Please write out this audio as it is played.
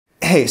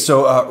Hey,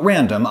 so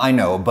random, I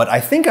know, but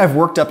I think I've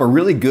worked up a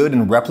really good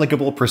and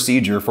replicable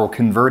procedure for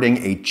converting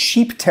a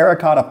cheap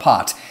terracotta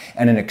pot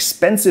and an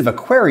expensive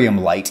aquarium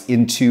light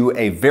into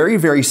a very,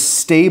 very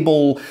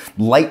stable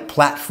light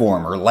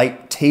platform or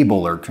light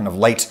table or kind of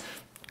light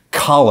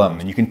column,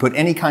 and you can put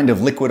any kind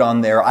of liquid on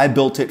there. I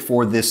built it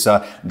for this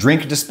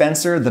drink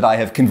dispenser that I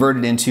have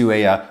converted into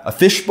a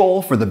fish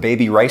bowl for the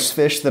baby rice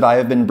fish that I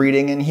have been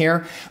breeding in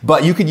here.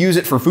 But you could use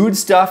it for food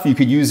stuff. You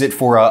could use it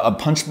for a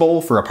punch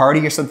bowl for a party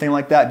or something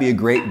like that. It'd be a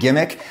great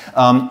gimmick.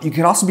 You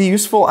could also be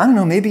useful, I don't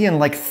know, maybe in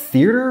like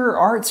theater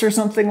arts or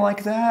something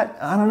like that.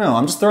 I don't know.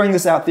 I'm just throwing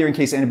this out there in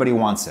case anybody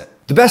wants it.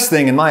 The best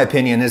thing, in my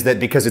opinion, is that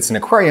because it's an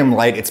aquarium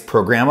light, it's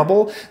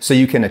programmable, so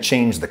you can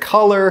change the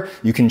color,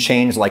 you can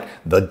change like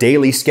the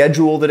daily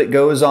schedule that it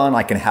goes on.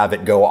 I can have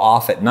it go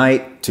off at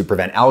night to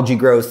prevent algae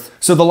growth.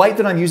 So the light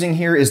that I'm using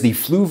here is the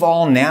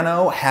Fluval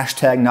Nano,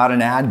 hashtag not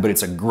an ad, but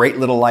it's a great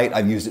little light.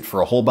 I've used it for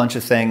a whole bunch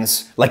of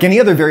things. Like any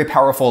other very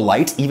powerful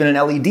light, even an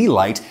LED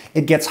light,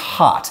 it gets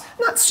hot.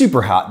 Not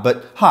super hot,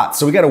 but hot.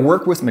 So we got to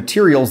work with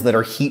materials that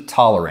are heat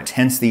tolerant,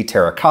 hence the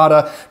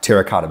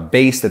terracotta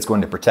base that's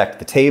going to protect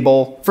the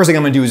table. First thing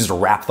I'm going to do is just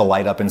wrap the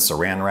light up in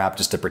saran wrap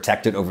just to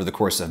protect it over the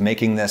course of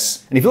making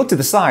this. And if you look to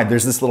the side,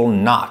 there's this little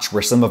notch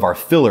where some of our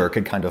filler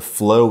could kind of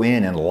flow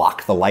in and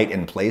lock the light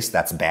in place.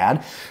 That's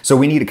bad. So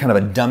we need a kind of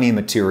a dummy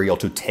material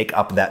to take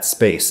up that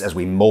space as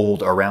we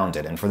mold around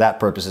it. And for that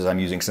purposes, I'm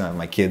using some of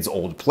my kids'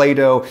 old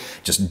Play-Doh.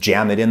 Just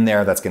jam it in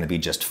there. That's going to be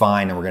just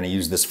fine. And we're going to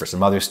use this for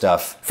some other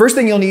stuff. First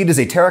thing you'll need is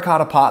a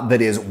terracotta pot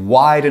that is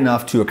wide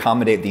enough to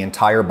accommodate the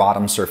entire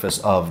bottom surface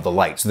of the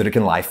light so that it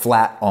can lie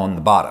flat on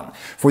the bottom.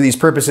 For these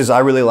purposes, I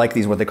really like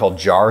these what they call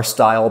jar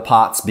style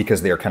pots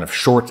because they are kind of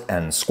short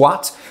and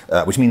squat,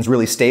 which means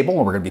really stable.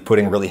 And we're going to be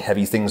putting really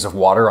heavy things of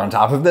water on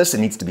top of this. It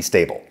needs to be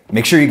stable.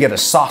 Make sure you get a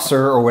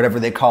saucer or whatever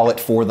they call it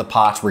for the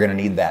pot. We're going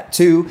to need that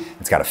too.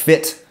 It's got to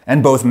fit.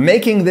 And both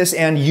making this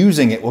and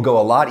using it will go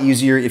a lot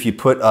easier if you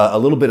put a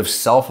little bit of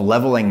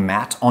self-leveling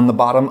mat on the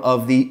bottom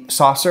of the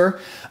saucer.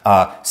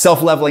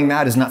 Self-leveling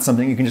mat is not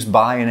something you can just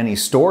buy in any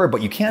store,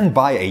 but you can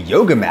buy a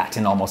yoga mat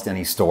in almost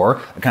any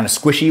store, a kind of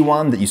squishy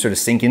one that you sort of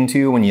sink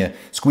into when you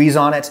squeeze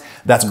on it.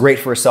 That's great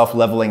for a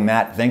self-leveling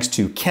mat. Thanks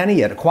to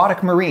Kenny at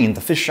Aquatic Marine,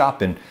 the fish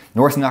shop in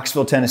North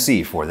Knoxville,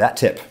 Tennessee, for that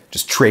tip.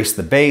 Just trace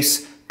the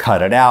base,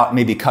 cut it out,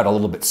 maybe cut a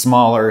little bit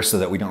smaller so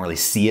that we don't really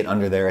see it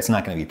under there. It's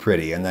not going to be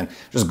pretty. And then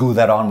just glue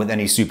that on with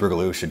any super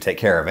glue, should take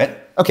care of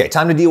it. Okay,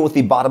 time to deal with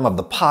the bottom of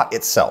the pot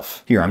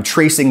itself. Here, I'm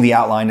tracing the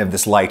outline of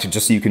this light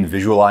just so you can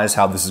visualize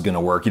how this is going to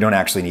work. You don't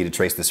actually need to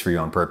trace this for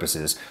your own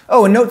purposes.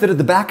 Oh, and note that at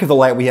the back of the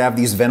light we have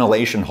these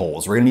ventilation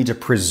holes. We're going to need to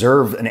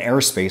preserve an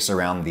airspace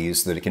around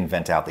these so that it can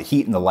vent out the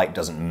heat and the light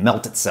doesn't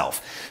melt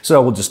itself.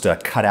 So we'll just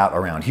cut out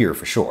around here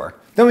for sure.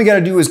 Then what we got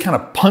to do is kind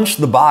of punch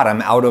the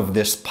bottom out of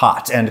this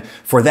pot. And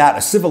for that,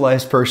 a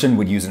civilized person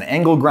would use an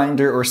angle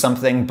grinder or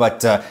something,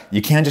 but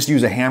you can't just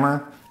use a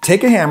hammer.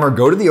 Take a hammer,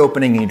 go to the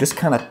opening, and you just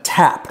kind of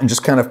tap and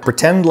just kind of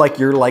pretend like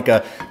you're like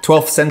a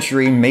 12th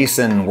century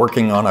mason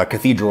working on a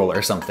cathedral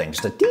or something.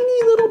 Just a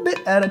teeny little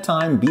bit at a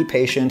time, be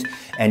patient,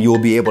 and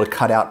you'll be able to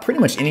cut out pretty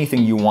much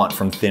anything you want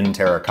from thin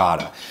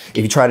terracotta.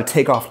 If you try to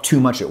take off too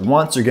much at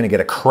once, you're gonna get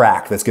a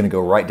crack that's gonna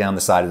go right down the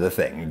side of the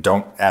thing.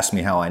 Don't ask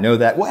me how I know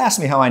that. Well, ask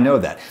me how I know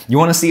that. You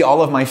wanna see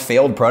all of my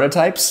failed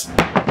prototypes?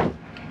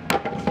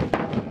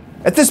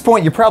 At this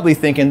point, you're probably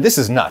thinking, this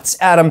is nuts.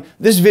 Adam,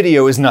 this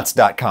video is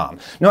nuts.com.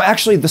 No,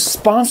 actually, the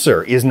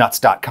sponsor is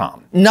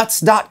nuts.com.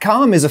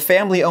 Nuts.com is a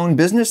family-owned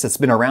business that's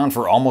been around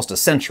for almost a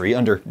century,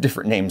 under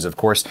different names, of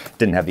course.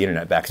 Didn't have the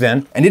internet back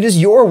then. And it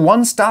is your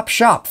one-stop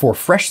shop for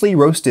freshly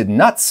roasted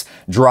nuts,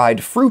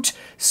 dried fruit,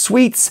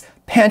 sweets,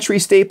 pantry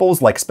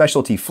staples like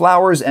specialty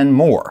flours, and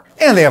more.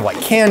 And they have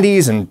like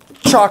candies and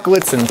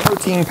chocolates and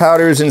protein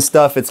powders and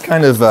stuff. It's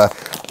kind of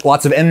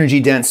lots of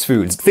energy-dense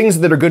foods, things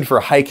that are good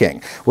for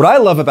hiking. What I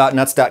love about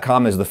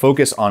nuts.com is the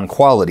focus on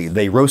quality.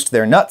 They roast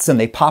their nuts and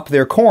they pop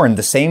their corn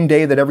the same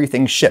day that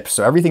everything ships,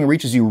 so everything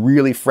reaches you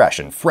really fresh,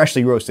 and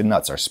freshly roasted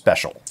nuts are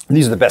special.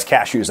 These are the best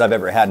cashews I've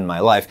ever had in my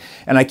life,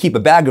 and I keep a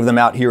bag of them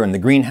out here in the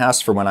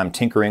greenhouse for when I'm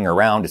tinkering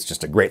around. It's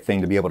just a great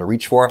thing to be able to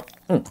reach for.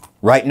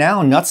 Right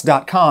now,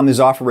 nuts.com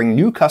is offering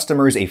new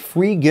customers a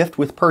free gift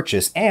with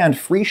purchase and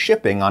free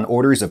shipping on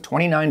orders of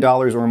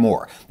 $29 or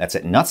more. That's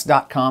at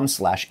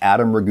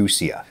nuts.com/Adam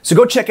Ragusa. So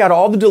go check out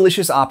all the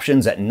delicious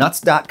options at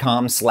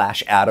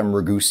nuts.com/Adam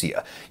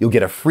Ragusa. You'll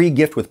get a free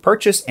gift with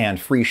purchase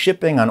and free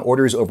shipping on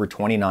orders over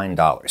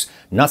 $29.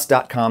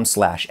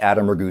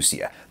 Nuts.com/Adam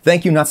Ragusa.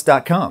 Thank you,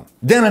 nuts.com.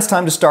 Then it's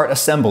time to start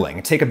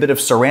assembling. Take a bit of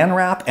saran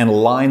wrap and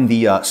line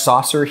the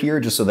saucer here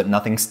just so that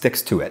nothing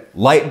sticks to it.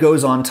 Light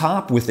goes on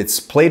top with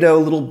its Play-Doh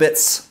little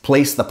bits.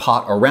 Place the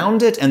pot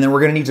around it, and then we're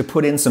gonna need to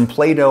put in some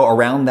Play-Doh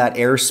around that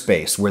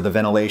airspace where the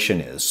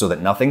ventilation is so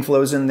that nothing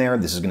flows in there.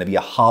 This is gonna be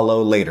a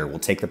hollow later. We'll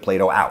take the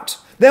Play-Doh out.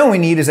 Then what we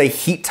need is a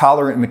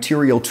heat-tolerant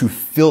material to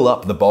fill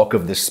up the bulk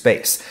of this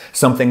space.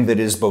 Something that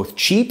is both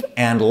cheap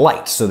and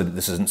light so that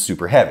this isn't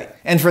super heavy.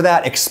 And for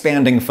that,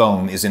 expanding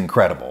foam is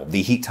incredible,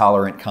 the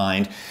heat-tolerant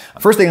kind.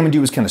 First thing I'm gonna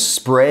do is kind of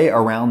spray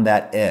around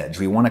that edge.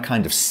 We wanna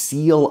kind of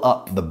seal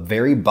up the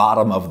very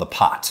bottom of the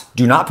pot.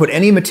 Do not put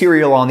any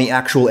material on the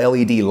actual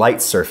LED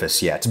light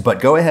surface yet, but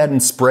go ahead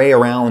and spray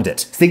around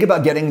it. Think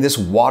about getting this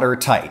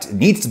watertight. It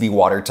needs to be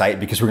watertight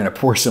because we're gonna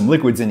pour some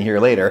liquids in here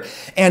later.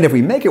 And if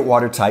we make it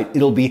watertight,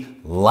 it'll be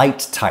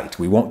light tight.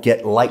 We won't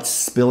get light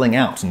spilling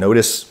out.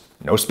 Notice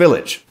no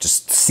spillage.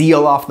 Just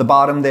seal off the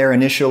bottom there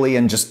initially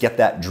and just get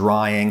that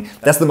drying.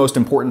 That's the most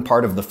important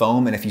part of the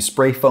foam, and if you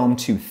spray foam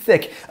too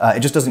thick, it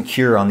just doesn't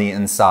cure on the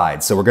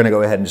inside. So we're gonna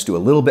go ahead and just do a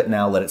little bit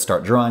now, let it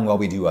start drying while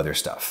we do other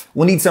stuff.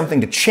 We'll need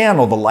something to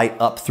channel the light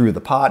up through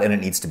the pot, and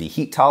it needs to be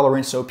heat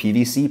tolerant, so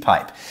PVC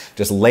pipe.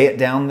 Just lay it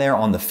down there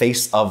on the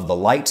face of the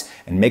light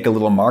and make a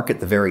little mark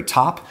at the very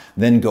top,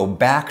 then go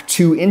back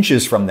 2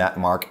 inches from that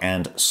mark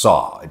and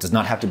saw. It does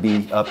not have to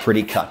be a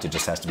pretty cut, it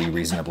just has to be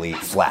reasonably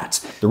flat.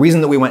 The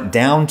reason that we went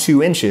down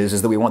 2 inches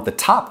is that we want the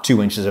top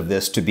 2 inches of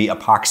this to be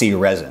epoxy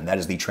resin. That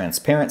is the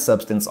transparent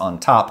substance on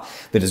top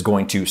that is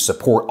going to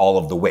support all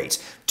of the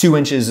weight. 2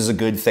 inches is a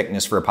good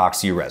thickness for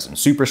epoxy resin.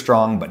 Super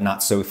strong, but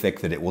not so thick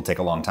that it will take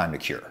a long time to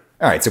cure.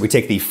 All right, so we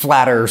take the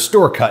flatter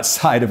store-cut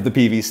side of the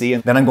PVC,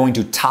 and then I'm going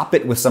to top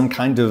it with some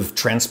kind of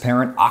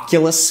transparent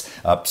oculus.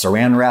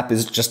 Saran wrap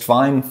is just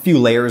fine. A few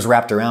layers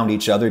wrapped around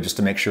each other just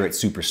to make sure it's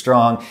super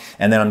strong.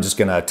 And then I'm just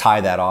gonna tie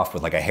that off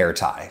with like a hair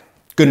tie.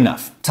 Good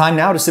enough. Time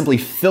now to simply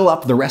fill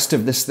up the rest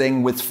of this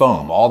thing with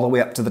foam, all the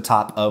way up to the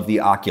top of the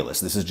oculus.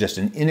 This is just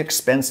an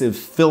inexpensive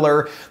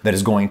filler that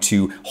is going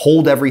to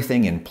hold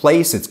everything in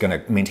place. It's going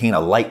to maintain a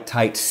light,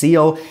 tight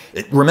seal.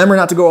 Remember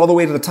not to go all the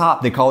way to the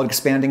top. They call it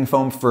expanding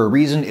foam for a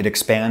reason. It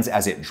expands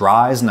as it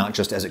dries, not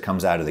just as it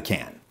comes out of the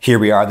can. Here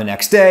we are the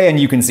next day, and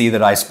you can see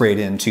that I sprayed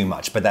in too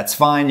much, but that's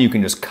fine. You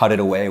can just cut it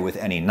away with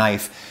any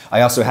knife.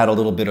 I also had a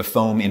little bit of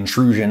foam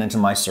intrusion into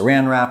my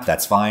saran wrap.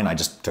 That's fine. I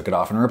just took it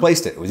off and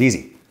replaced it. It was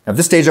easy. Now, at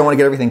this stage, I want to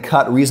get everything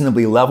cut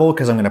reasonably level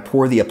because I'm going to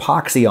pour the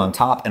epoxy on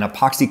top, and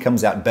epoxy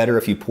comes out better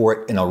if you pour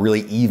it in a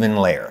really even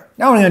layer.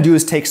 Now what I'm going to do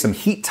is take some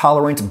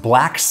heat-tolerant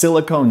black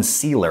silicone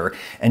sealer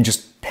and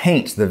just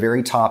paint the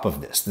very top of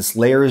this. This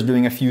layer is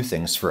doing a few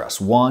things for us.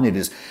 One, it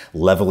is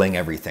leveling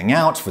everything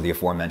out for the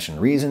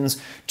aforementioned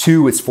reasons.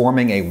 Two, it's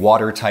forming a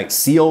watertight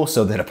seal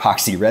so that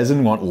epoxy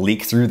resin won't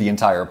leak through the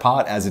entire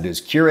pot as it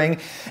is curing.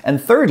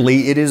 And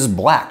thirdly, it is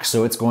black,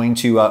 so it's going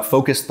to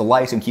focus the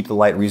light and keep the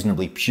light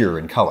reasonably pure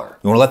in color.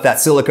 You want to let that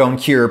silicone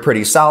cure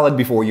pretty solid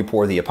before you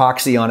pour the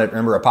epoxy on it.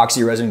 Remember,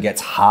 epoxy resin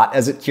gets hot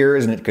as it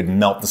cures and it could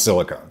melt the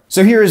silicone.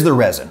 So here is the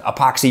resin,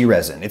 epoxy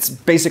resin. It's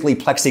basically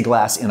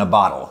plexiglass in a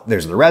bottle.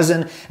 There's the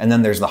resin, and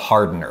then there's the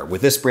hardener. With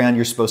this brand,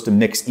 you're supposed to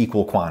mix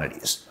equal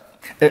quantities.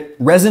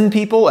 Resin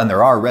people, and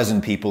there are resin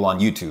people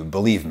on YouTube,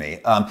 believe me.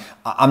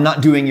 I'm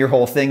not doing your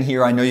whole thing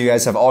here. I know you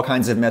guys have all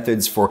kinds of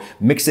methods for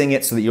mixing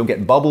it so that you don't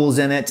get bubbles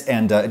in it,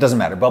 and it doesn't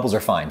matter. Bubbles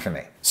are fine for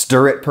me.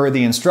 Stir it per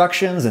the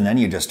instructions, and then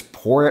you just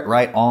pour it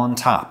right on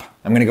top.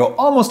 I'm gonna go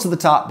almost to the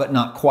top, but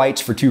not quite,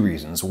 for two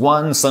reasons.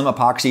 One, some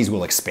epoxies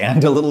will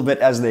expand a little bit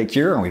as they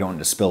cure, and we don't want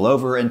it to spill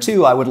over. And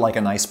two, I would like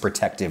a nice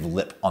protective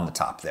lip on the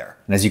top there.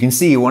 And as you can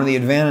see, one of the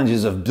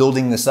advantages of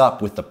building this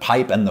up with the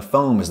pipe and the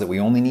foam is that we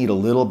only need a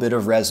little bit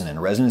of resin,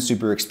 and resin is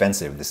super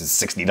expensive. This is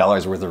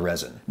 $60 worth of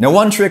resin. Now,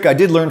 one trick I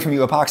did learn from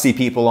you epoxy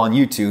people on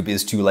YouTube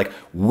is to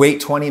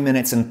wait 20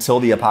 minutes until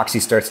the epoxy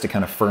starts to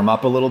kind of firm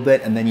up a little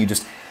bit, and then you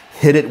just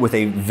hit it with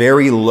a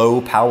very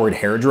low-powered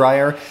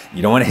hairdryer.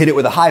 You don't want to hit it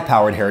with a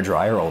high-powered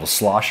hairdryer or it'll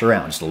slosh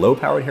around. Just a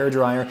low-powered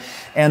hairdryer.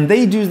 And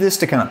they do this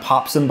to kind of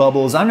pop some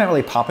bubbles. I'm not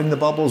really popping the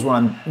bubbles. What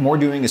I'm more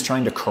doing is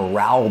trying to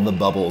corral the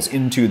bubbles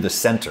into the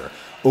center,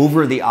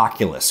 over the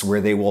oculus, where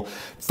they will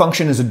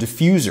function as a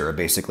diffuser,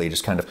 basically,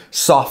 just kind of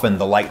soften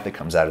the light that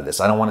comes out of this.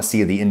 I don't want to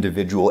see the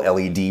individual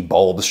LED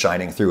bulbs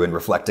shining through and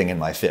reflecting in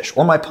my fish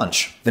or my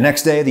punch. The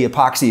next day, the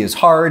epoxy is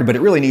hard, but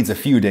it really needs a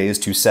few days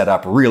to set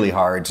up really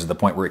hard to the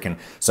point where it can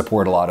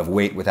support a lot of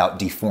weight without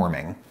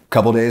deforming. A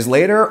couple days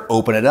later,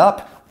 open it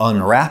up,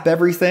 unwrap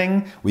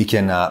everything. We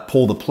can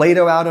pull the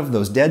Play-Doh out of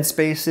those dead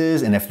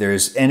spaces, and if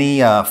there's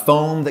any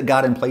foam that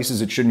got in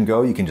places it shouldn't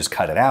go, you can just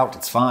cut it out,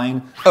 it's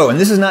fine. Oh, and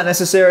this is not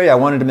necessary. I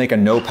wanted to make a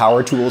no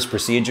power tools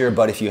procedure,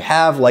 but if you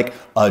have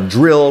a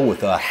drill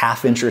with a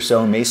 1/2 inch or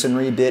so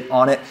masonry bit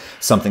on it,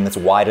 something that's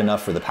wide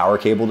enough for the power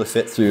cable to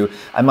fit through,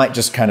 I might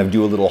just kind of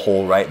do a little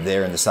hole right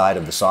there in the side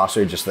of the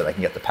saucer just so that I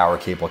can get the power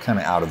cable kind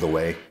of out of the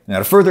way. Now,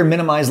 to further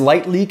minimize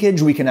light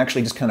leakage, we can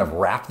actually just kind of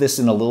wrap this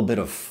in a little bit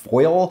of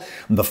foil.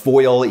 The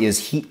foil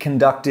is heat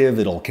conductive.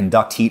 It'll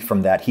conduct heat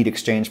from that heat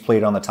exchange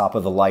plate on the top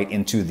of the light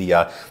into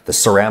the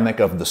ceramic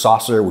of the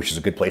saucer, which is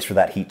a good place for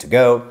that heat to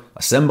go.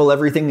 Assemble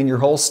everything in your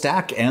whole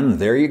stack, and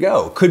there you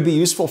go. Could be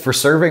useful for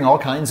serving all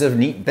kinds of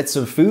neat bits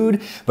of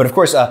food, but of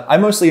course, I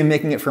mostly am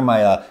making it for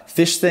my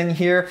fish thing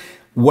here.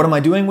 What am I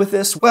doing with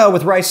this? Well,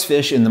 with rice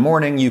fish in the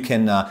morning, you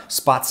can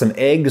spot some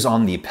eggs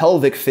on the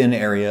pelvic fin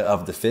area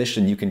of the fish,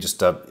 and you can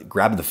just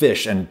grab the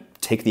fish and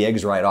take the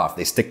eggs right off.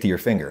 They stick to your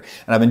finger.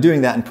 And I've been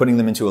doing that and putting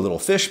them into a little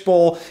fish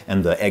bowl,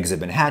 and the eggs have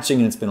been hatching,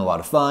 and it's been a lot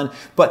of fun,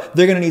 but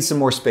they're gonna need some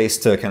more space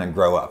to kind of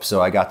grow up.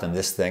 So I got them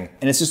this thing,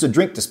 and it's just a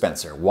drink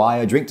dispenser. Why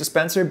a drink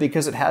dispenser?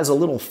 Because it has a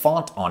little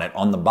font on it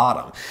on the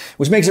bottom,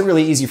 which makes it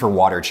really easy for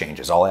water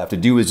changes. All I have to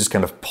do is just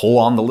kind of pull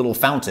on the little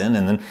fountain,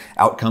 and then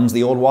out comes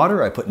the old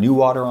water. I put new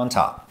water on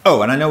top.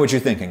 Oh, and I know what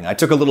you're thinking. I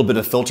took a little bit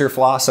of filter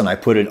floss and I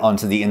put it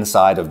onto the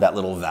inside of that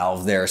little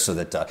valve there so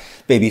that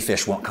baby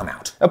fish won't come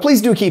out. Now,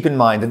 please do keep in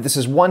mind that this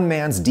is one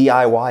man's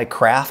DIY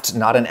craft,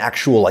 not an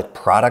actual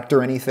product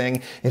or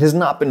anything. It has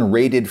not been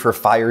rated for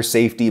fire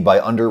safety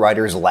by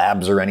Underwriters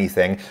Labs or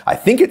anything. I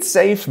think it's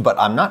safe, but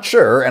I'm not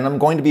sure, and I'm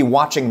going to be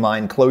watching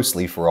mine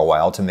closely for a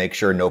while to make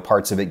sure no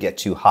parts of it get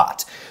too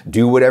hot.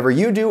 Do whatever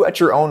you do at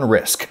your own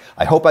risk.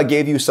 I hope I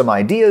gave you some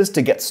ideas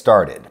to get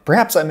started.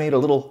 Perhaps I made a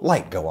little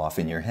light go off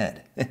in your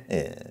head.